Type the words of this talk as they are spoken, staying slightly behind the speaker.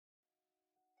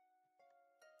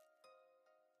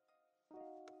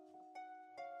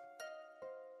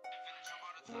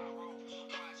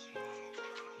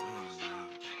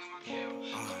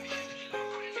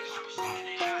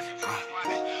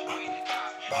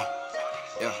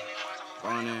Yeah,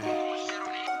 going in.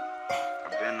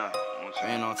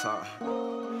 Been on top.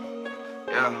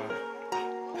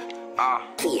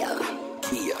 Yeah.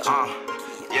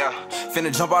 Yeah,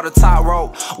 finna jump out the top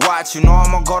rope. Watch, you know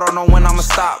I'ma go, don't know when I'ma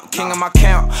stop. King of my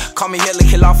camp, call me Hitler,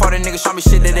 kill off all the niggas, show me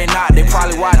shit that they not. They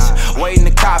probably watch, waiting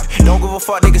to copy. Don't give a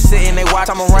fuck, niggas sitting, they watch.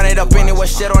 I'ma run it up anyway,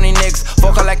 shit on these niggas.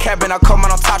 Fuck all that capping, I come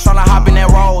out on top, tryna hop in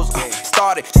that rolls.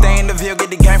 Started, stay in the Ville, get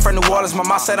the game from New Orleans. My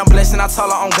mom said I'm blessed and I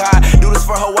tell her on God. Do this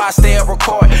for her while I stay up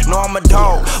record. Know I'm a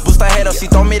dog, boost her head up,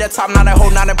 she throw me that top, now that hoe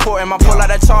not important. My pull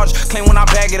out that charge, clean when I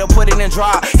bag it up, put it in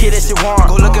dry. Hit that shit warm,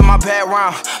 go look at my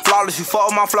background. Flawless, you fuck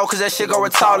with my flow, cause that shit go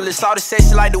retardless. All the say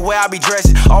she like the way I be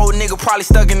dressed. Old nigga probably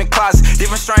stuck in the closet.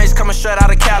 Different strains coming straight out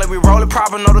of Cali. We roll it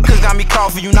proper, know the cuz got me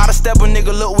coughing. You not a stepper,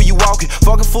 nigga, look when you walking.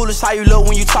 Fucking foolish how you look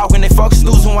when you talking. They fucking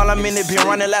snoozing while I'm in it. Been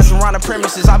running laps around the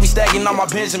premises. I be stacking on my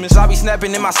Benjamins. I be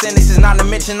snapping in my sentences. Not to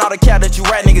mention all the cat that you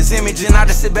rat niggas imaging. I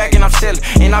just sit back and I'm chilling.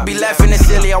 And I be laughing and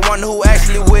silly. I wonder who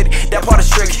actually with it. That part is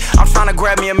tricky. I'm trying to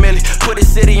grab me a milli. Put the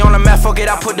city on the map. Fuck it,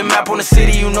 I put the map on the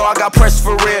city. You know I got pressure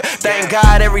for real. Thank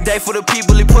God every day for the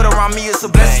people he put around me. It's a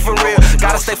blessing for real.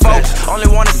 Gotta stay focused. Only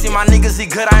wanna see my niggas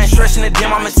eat good. I ain't stretching the dim.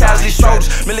 My mentality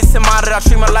strokes. Militant minded. I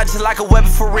treat my life just like a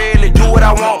weapon for real. They do what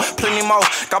I want. Plenty more.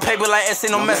 Got paper like S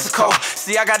in no Mexico.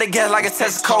 See, I got the gas like a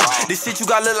Texaco. This shit you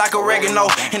got look like oregano.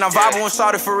 And I vibe and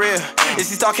shot it for real. If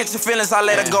she start catching feelings, I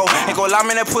let her go. And go lie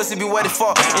me in that pussy, be waiting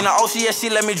for. In the ocean, yeah, she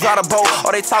let me drive the boat.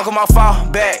 Or they talking about fall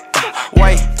back.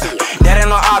 Wait, that ain't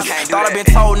no option. Thought I been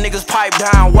told niggas pipe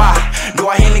down. Why do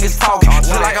I hear niggas talking?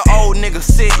 Feel like an old nigga,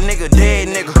 sick nigga, dead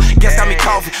nigga. Guess got me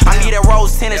coffee. I need that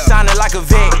rose tinted shining like a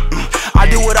vet. I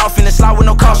do it often and slide with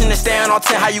no caution and stand on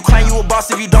 10. How you claim you a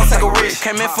boss if you don't take a risk?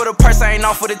 Came in for the purse, I ain't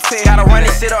off for the 10. Gotta run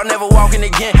this shit up, never walking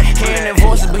again. Hearing their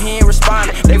voices, but he ain't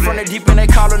responding. They from the deep and they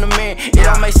callin' the man. It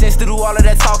don't make sense to do all of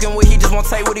that talking when he just won't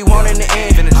take what he want in the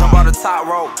end. Finna jump out the top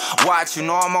rope. Watch, you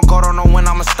know I'ma go, don't know when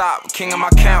I'ma stop. King of my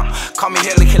camp, call me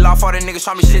Hitler, kill off all the niggas,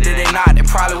 show me shit that they not. They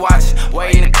probably watch,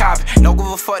 waiting to copy. Don't give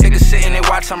a fuck, niggas sitting, they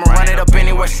watch. I'ma run it up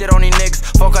anyway, shit on these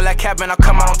niggas. Fuck all that cap and I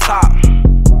come out on top.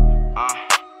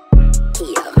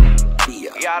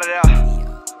 We out of there.